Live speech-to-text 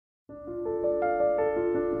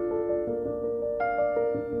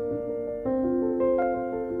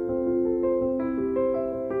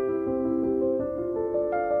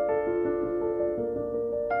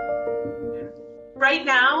Right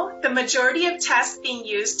now, the majority of tests being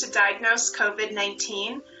used to diagnose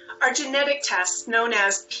COVID-19 are genetic tests known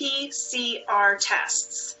as PCR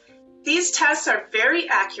tests. These tests are very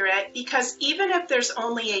accurate because even if there's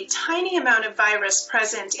only a tiny amount of virus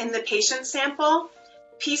present in the patient sample,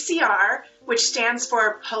 PCR, which stands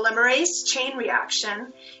for Polimeraz Chain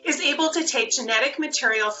Reaction, is able to take genetic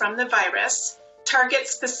material from the virus, target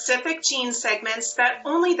specific gene segments that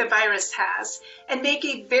only the virus has, and make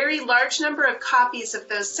a very large number of copies of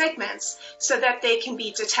those segments so that they can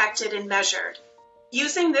be detected and measured.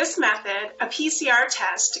 Using this method, a PCR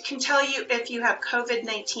test can tell you if you have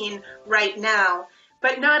COVID-19 right now,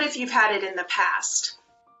 but not if you've had it in the past.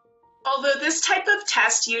 Although this type of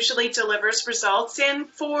test usually delivers results in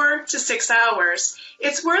 4 to 6 hours,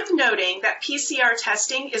 it's worth noting that PCR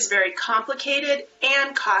testing is very complicated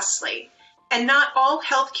and costly, and not all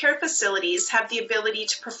healthcare facilities have the ability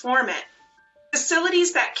to perform it.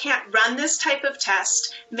 Facilities that can't run this type of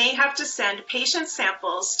test may have to send patient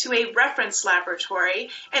samples to a reference laboratory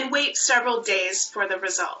and wait several days for the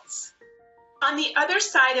results. On the other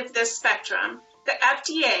side of this spectrum, the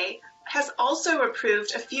FDA has also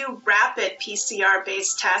approved a few rapid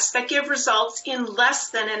PCR-based tests that give results in less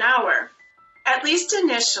than an hour. At least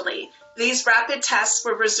initially, these rapid tests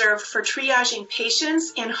were reserved for triaging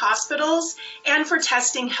patients in hospitals and for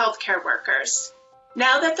testing healthcare workers.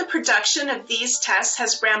 Now that the production of these tests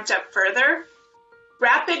has ramped up further,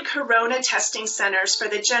 rapid corona testing centers for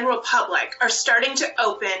the general public are starting to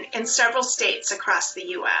open in several states across the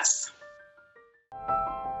U.S.